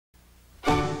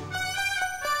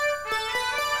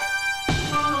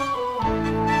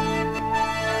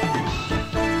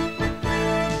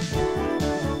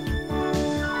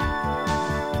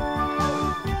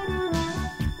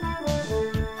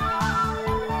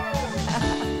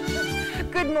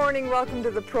morning. Welcome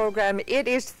to the program. It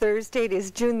is Thursday. It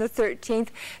is June the 13th.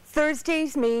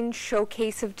 Thursday's main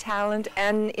showcase of talent,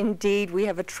 and indeed we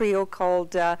have a trio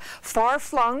called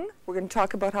Flung. We're going to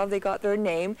talk about how they got their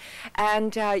name,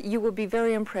 and you will be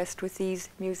very impressed with these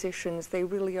musicians. They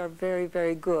really are very,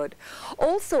 very good.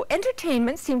 Also,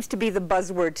 entertainment seems to be the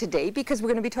buzzword today, because we're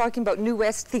going to be talking about New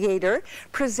West Theatre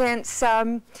presents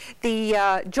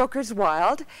the Joker's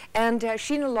Wild, and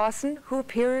Sheena Lawson, who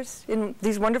appears in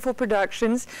these wonderful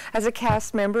productions as a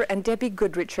cast member, and Debbie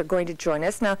Goodrich are going to join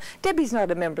us. Now, Debbie's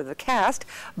not a member of the cast,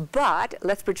 but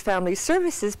Lethbridge Family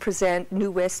Services present New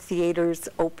West Theatre's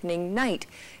opening night.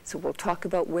 So we'll talk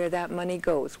about where that money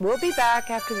goes. We'll be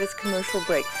back after this commercial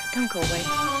break. Don't go away.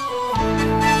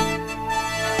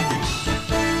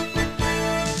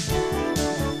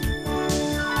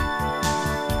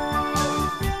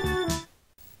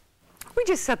 We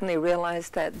just suddenly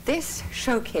realized that this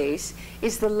showcase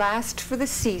is the last for the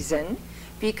season,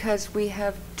 because we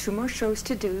have 2 more shows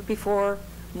to do before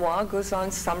Moi goes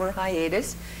on summer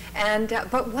hiatus. And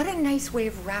but what a nice way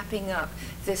of wrapping up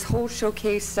this whole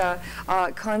showcase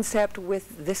concept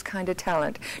with this kind of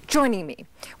talent. Joining me,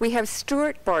 we have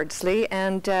Stuart Bardsley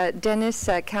and Dennis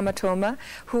Kamitomo,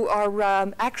 who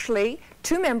are actually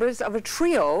 2 members of a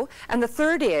trio, and the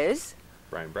third is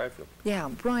Bryan Bradfield. Yeah,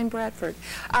 Bryan Bradford.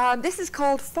 This is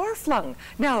called Flung.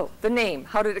 Now, the name,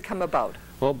 how did it come about?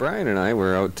 Well, Bryan and I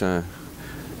were out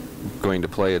going to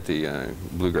play at the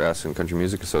Bluegrass and Country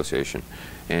Music Association,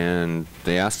 and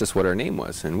they asked us what our name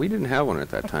was, and we didn't have one at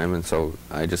that time, and so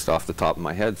I just off the top of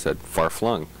my head said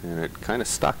Flung, and it kind of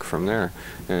stuck from there.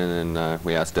 And then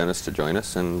we asked Dennis to join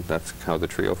us, and that's how the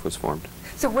trio was formed.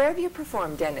 So where have you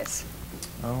performed, Dennis?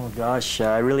 Oh gosh,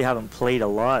 I really haven't played a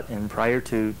lot, and prior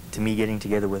to me getting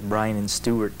together with Bryan and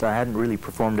Stuart, I hadn't really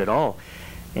performed at all.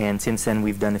 And since then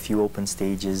we've done a few open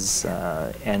stages,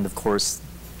 and of course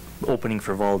opening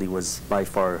for Valdi was by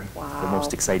far the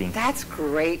most exciting. That's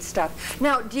great stuff.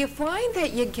 Now, do you find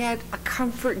that you get a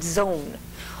comfort zone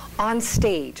on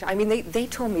stage? I mean, they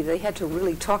told me they had to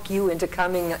really talk you into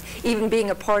coming, even being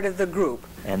a part of the group.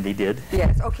 And they did.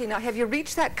 Yes. Okay, now have you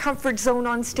reached that comfort zone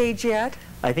on stage yet?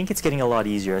 I think it's getting a lot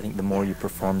easier. I think the more you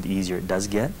perform, the easier it does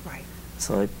get. Right.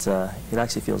 So it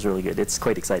actually feels really good. It's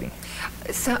quite exciting.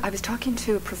 So I was talking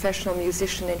to a professional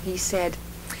musician, and he said,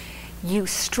 you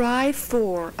strive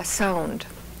for a sound,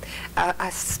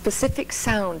 a specific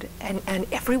sound, and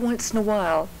every once in a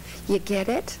while you get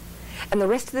it, and the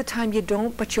rest of the time you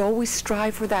don't, but you always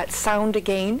strive for that sound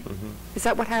again. Mm-hmm. Is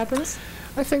that what happens?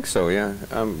 I think so, yeah.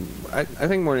 I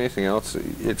think more than anything else,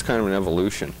 it's kind of an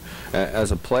evolution.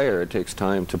 As a player, it takes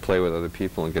time to play with other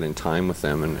people and get in time with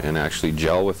them and actually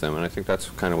gel with them, and I think that's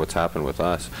kind of what's happened with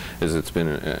us, is it's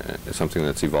been something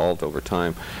that's evolved over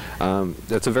time.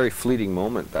 It's a very fleeting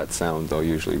moment, that sound, though,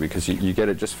 usually, because you get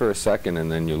it just for a second and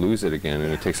then you lose it again,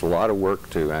 and it takes a lot of work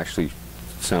to actually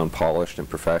sound polished and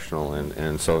professional,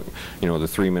 and so, you know, the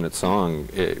 3-minute song,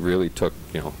 it really took,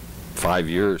 you know, 5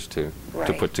 years to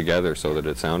put together so that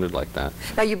it sounded like that.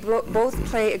 Now you both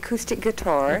play acoustic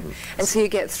guitar, and so you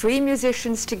get 3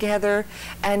 musicians together,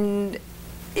 and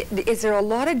is there a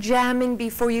lot of jamming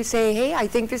before you say, hey, I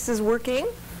think this is working,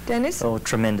 Dennis? Oh,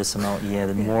 tremendous amount,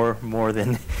 yeah. More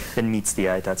than meets the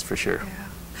eye, that's for sure.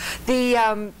 Yeah.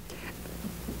 The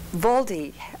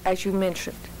Valdi, as you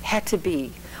mentioned, had to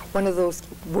be one of those,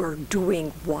 we're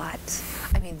doing what?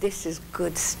 I mean, this is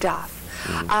good stuff.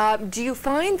 Mm-hmm. Do you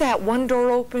find that one door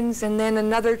opens and then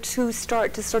another 2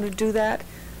 start to sort of do that?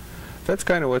 That's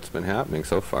kind of what's been happening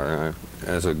so far.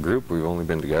 As a group, we've only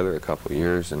been together a couple of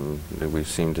years, and we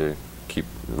seem to keep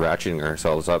ratcheting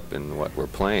ourselves up in what we're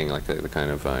playing, like the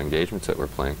kind of engagements that we're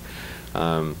playing.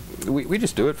 We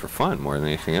just do it for fun more than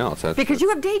anything else. Because you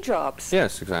have day jobs.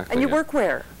 Yes, exactly. And you work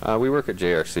where? We work at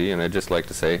JRC, and I'd just like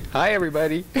to say, hi,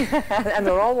 everybody. And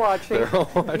they're all watching. They're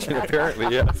all watching,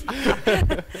 apparently, yes.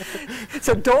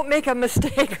 So don't make a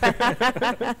mistake. But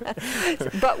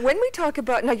when we talk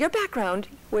about, now your background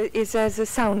is as a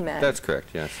sound man. That's correct,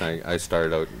 yes. I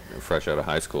started out fresh out of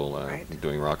high school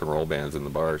doing rock and roll bands in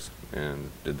the bars, and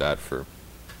did that for,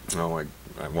 well,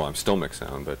 I'm still mixed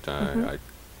sound, but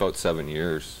about 7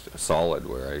 years solid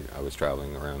where I was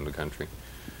traveling around the country.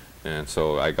 And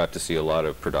so I got to see a lot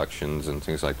of productions and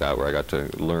things like that, where I got to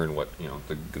learn what, you know,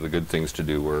 the good things to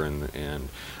do were, and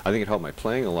I think it helped my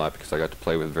playing a lot, because I got to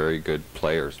play with very good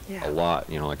players a lot,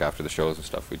 you know, like after the shows and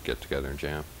stuff, we'd get together and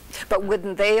jam. But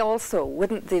wouldn't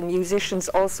the musicians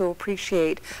also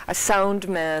appreciate a sound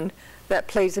man that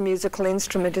plays a musical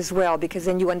instrument as well, because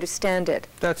then you understand it.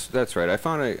 That's right. I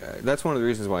found that's one of the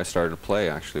reasons why I started to play,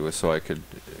 actually, was so I could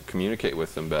communicate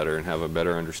with them better and have a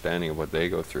better understanding of what they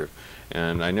go through.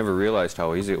 And I never realized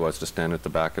how easy it was to stand at the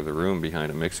back of the room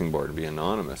behind a mixing board and be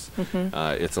anonymous.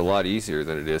 It's a lot easier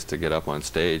than it is to get up on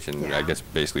stage and I guess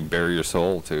basically bare your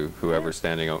soul to whoever's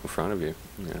standing out in front of you.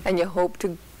 Yeah. And you hope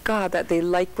to God that they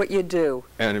like what you do.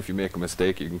 And if you make a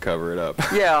mistake, you can cover it up.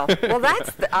 Yeah. Well,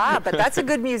 that's but that's a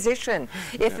good musician.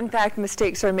 If in fact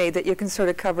mistakes are made that you can sort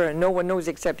of cover and no one knows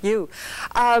except you.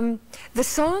 The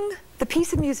song, the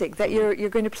piece of music that you're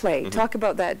going to play. Talk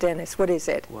about that, Dennis. What is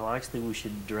it? Well, actually, we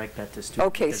should direct that to Stuart.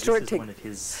 Okay, Stuart. This is one of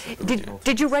his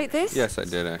Did you write this? Yes, I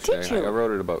did actually. Did you? I wrote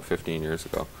it about 15 years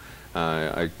ago.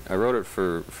 I wrote it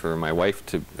for my wife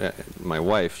to my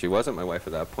wife. She wasn't my wife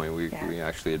at that point. We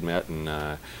actually had met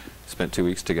and spent 2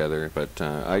 weeks together. But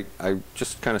I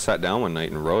just kind of sat down one night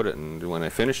and wrote it. And when I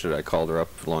finished it, I called her up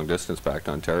long distance back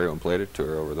to Ontario and played it to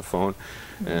her over the phone.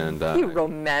 And you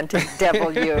romantic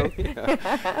devil, you.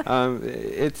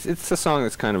 It's a song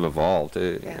that's kind of evolved.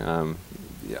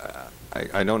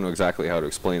 I don't know exactly how to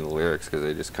explain the lyrics because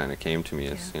they just kind of came to me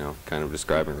as, you know, kind of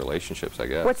describing relationships, I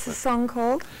guess. What's the song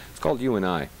called? It's called You and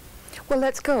I. Well,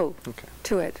 let's go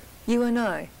to it. You and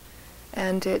I.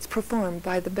 And it's performed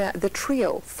by the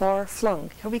trio, Far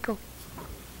Flung. Here we go.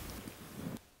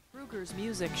 Prueggers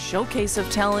Music Showcase of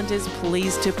Talent is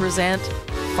pleased to present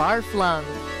Far Flung.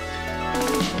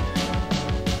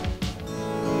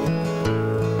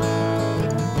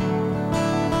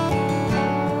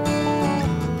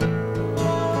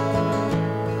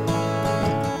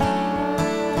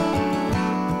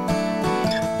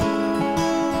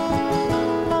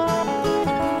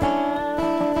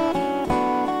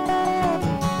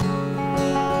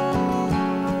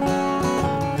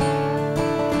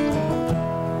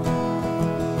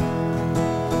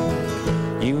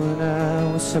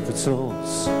 Separate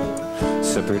souls,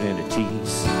 separate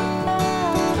entities,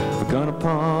 begun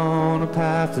upon a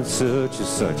path in search of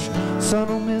such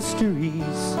subtle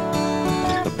mysteries,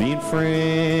 of being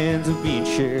friends, of being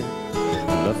shared,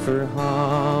 a love for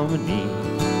harmony,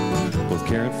 both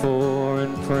caring for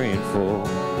and praying for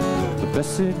the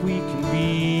best that we can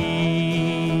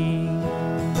be.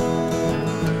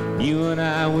 You and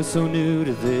I were so new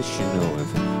to this, you know,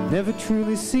 I've never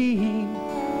truly seen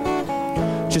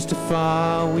just how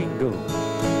far we can go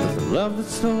with a love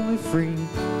that's totally free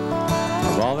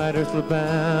of all that earthly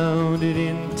bounded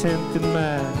intent that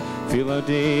might feel our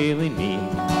daily need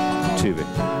to be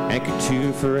anchored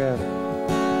to forever.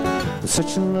 It's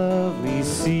such a lovely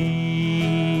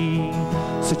sea,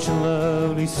 such a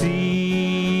lovely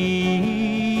sea.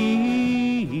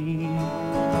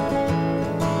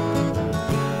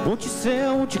 Won't you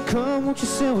sail, won't you come, won't you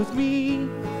sail with me?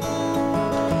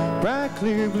 Bright,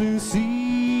 clear blue sea.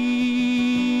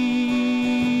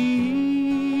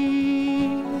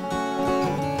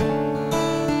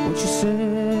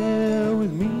 Sail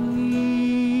with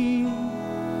me.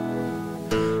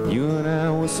 You and I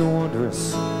were so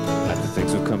wondrous at the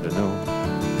things we've come to know.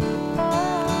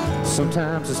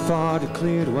 Sometimes it's far too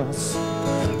clear to us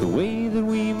the way that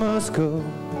we must go,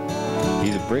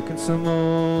 either breaking some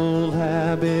old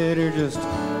habit or just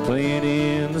playing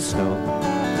in the snow.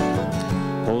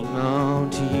 Holding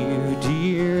on to you,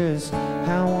 dear, is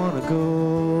how I want to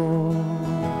go.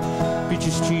 Be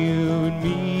just you and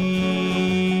me.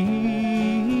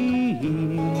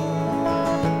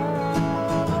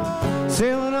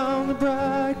 Sailing on the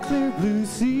bright, clear blue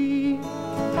sea.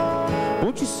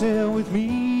 Won't you sail with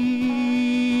me?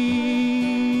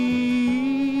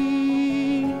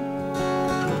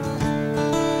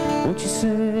 Won't you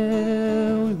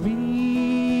sail with me?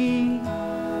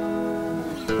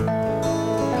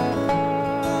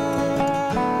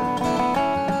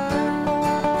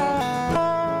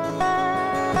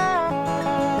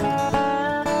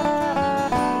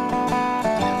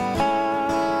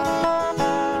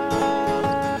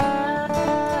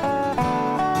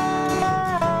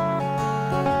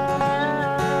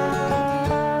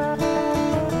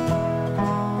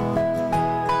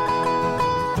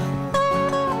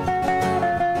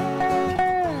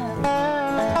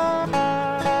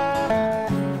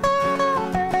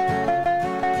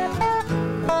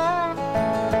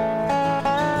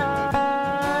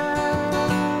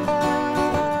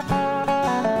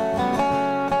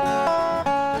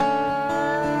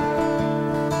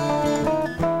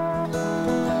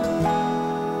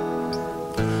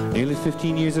 Nearly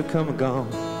 15 years have come and gone.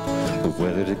 We've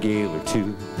weathered a gale or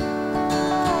two.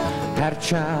 Had a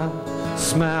child,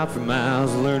 smiled for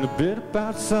miles, learned a bit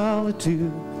about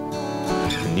solitude.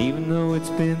 And even though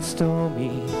it's been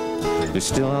stormy, there's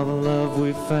still all the love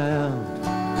we've found.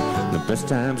 The best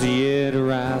times are yet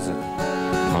arising,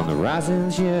 on the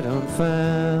risings yet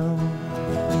unfound.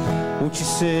 Won't you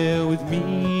sail with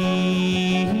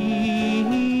me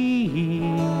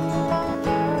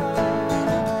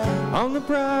on the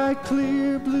bright,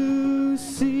 clear blue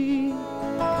sea?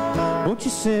 Won't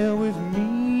you sail with me?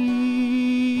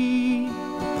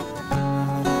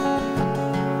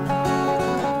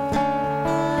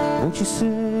 Won't you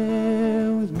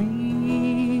sail with me?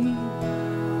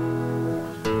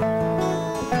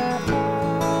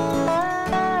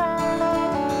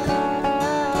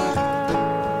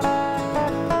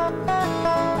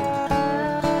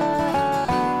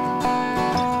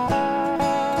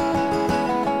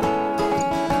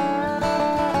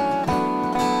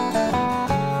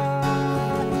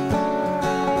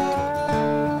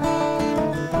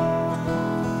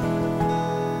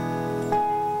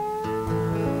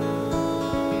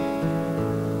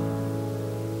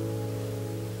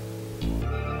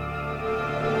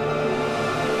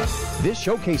 This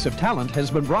showcase of talent has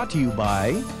been brought to you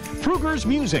by Prueggers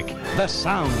Music, the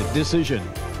sound decision.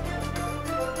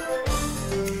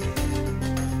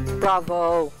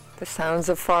 Bravo. The sounds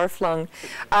of Far Flung.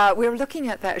 We were looking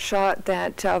at that shot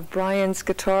that of Bryan's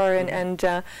guitar, and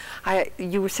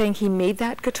you were saying he made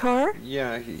that guitar?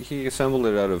 Yeah, he assembled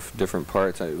it out of different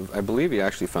parts. I believe he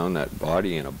actually found that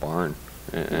body in a barn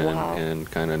and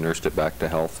kind of nursed it back to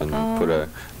health and put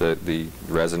the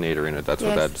resonator in it. That's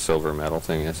what that silver metal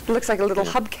thing is. It looks like a little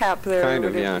hubcap there. Kind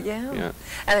of, yeah.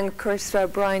 And of course,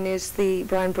 Bryan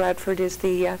Bradfield is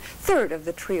the third of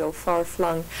the trio, Far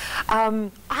Flung.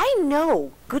 I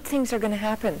know good things are going to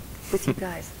happen with you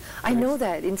guys. I know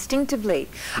that instinctively.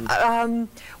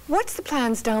 What's the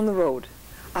plans down the road?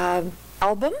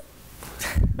 Album?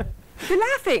 You're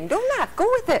laughing. Don't laugh. Go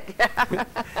with it.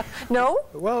 No?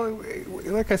 Well,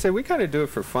 like I said, we kind of do it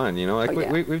for fun, you know. Like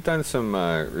we've done some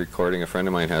recording. A friend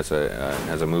of mine has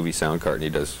a movie sound card, and he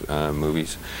does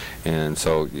movies, and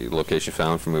so location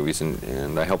found for movies,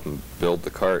 and I helped him build the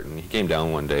cart. And he came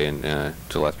down one day and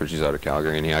to Lethbridge, he's out of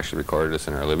Calgary, and he actually recorded us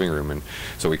in our living room, and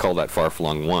so we called that Far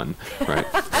Flung 1, right?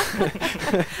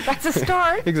 That's a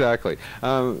start. Exactly.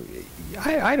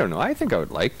 I don't know. I think I would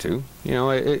like to. You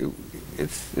know,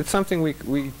 it's something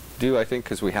we do, I think,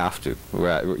 because we have to.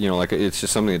 You know, like it's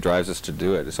just something that drives us to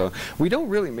do it. So we don't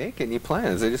really make any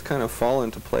plans. They just kind of fall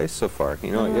into place so far.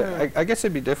 You know, I guess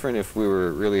it'd be different if we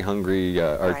were really hungry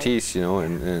artistes, you know,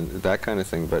 and that kind of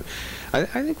thing. But I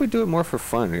think we do it more for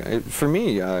fun. For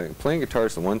me, playing guitar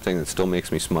is the one thing that still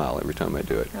makes me smile every time I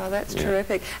do it. Oh, that's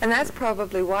terrific. And that's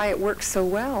probably why it works so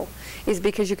well, is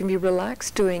because you can be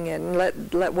relaxed doing it and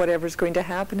let whatever's going to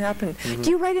happen. Do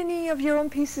you write any of your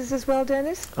own pieces as well,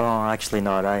 Dennis? Oh, actually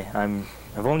not.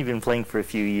 I've only been playing for a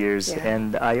few years,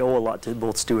 and I owe a lot to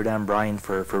both Stuart and Bryan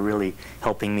for really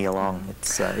helping me along.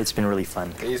 It's been really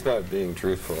fun. He's not being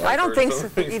truthful. I don't think so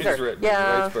either. He's written, he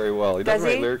writes very well. He doesn't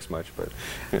write lyrics much, but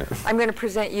I'm going to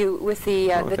present you with the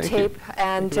tape,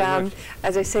 and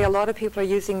as I say, a lot of people are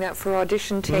using that for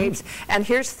audition tapes. And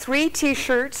here's 3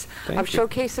 T-shirts of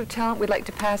Showcase of Talent. We'd like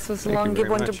to pass those along. Give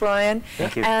one to Bryan.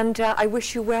 Thank you. And I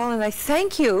wish you well, and I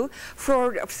thank you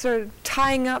for sort of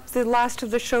tying up the last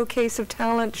of the Showcase of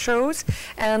Talent shows,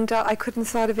 and I couldn't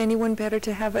thought of anyone better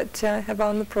to have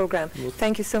on the program.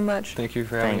 Thank you so much. Thank you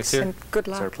for having us here. And good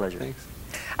luck. It's our pleasure. Thanks.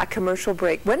 A commercial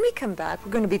break. When we come back,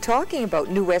 we're going to be talking about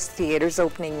New West Theatre's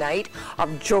opening night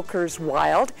of Joker's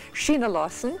Wild. Sheena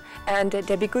Lawson and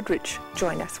Debbie Goodrich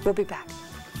join us. We'll be back.